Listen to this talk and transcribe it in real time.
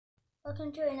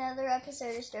Welcome to another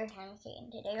episode of Storytime with Kate,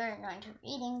 and today we're going to be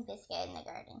reading Biscuit in the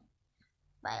Garden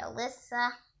by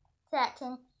Alyssa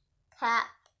Satin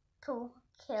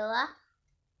Capucilli.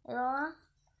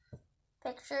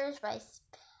 Pictures by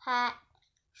Pat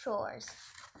Schories.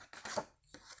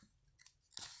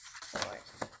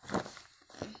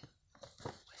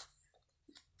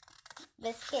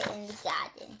 Biscuit in the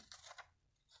Garden.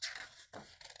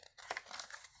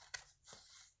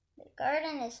 The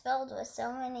garden is filled with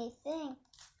so many things.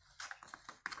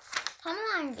 Come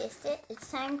on, Biscuit. It's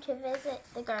time to visit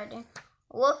the garden.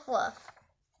 Woof, woof.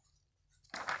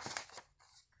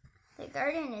 The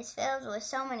garden is filled with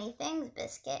so many things,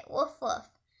 Biscuit. Woof, woof.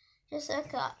 Just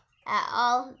look at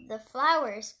all the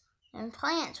flowers and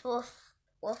plants. Woof,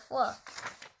 woof, woof.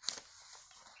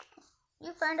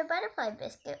 You found a butterfly,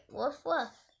 Biscuit. Woof,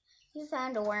 woof. You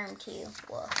found a worm, too.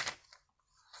 Woof.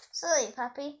 Silly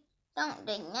puppy. Don't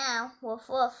dig now. Woof,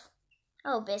 woof.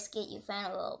 Oh, Biscuit, you found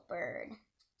a little bird.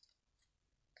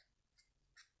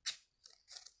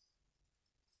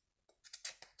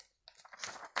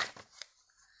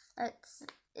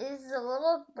 Is the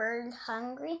little bird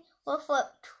hungry? Woof, woof.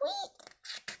 Tweet.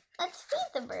 Let's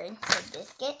feed the bird, said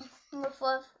Biscuit. Woof,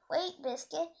 woof. Wait,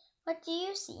 Biscuit. What do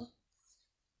you see?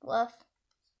 Woof.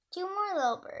 2 more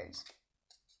little birds.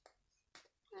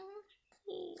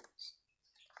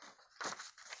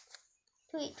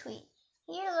 Tweet, tweet.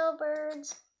 Here, little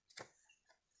birds.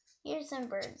 Here's some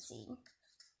bird seed.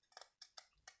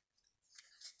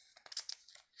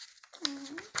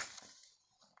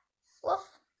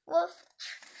 Woof, woof.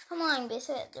 Come on,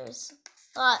 Biscuit. There's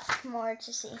lots more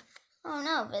to see. Oh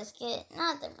no, Biscuit.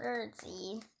 Not the bird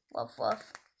seed. Woof,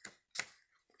 woof.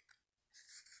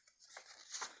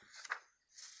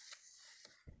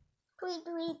 Tweet,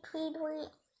 tweet, tweet, tweet.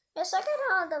 Just look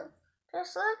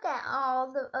at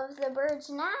all of the birds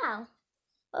now.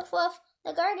 Woof, woof.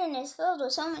 The garden is filled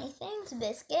with so many things,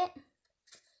 Biscuit.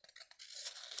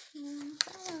 I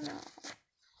don't know.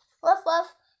 Woof,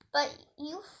 woof. But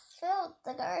you filled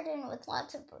the garden with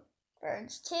lots of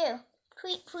birds, too.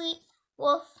 Tweet, tweet.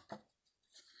 Woof.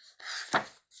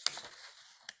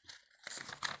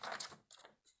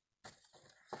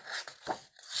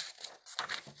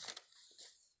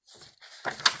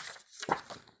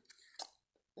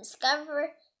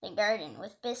 Discover the garden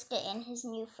with Biscuit and his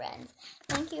new friends.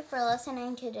 Thank you for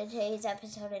listening to today's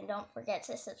episode, and don't forget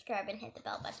to subscribe and hit the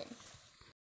bell button.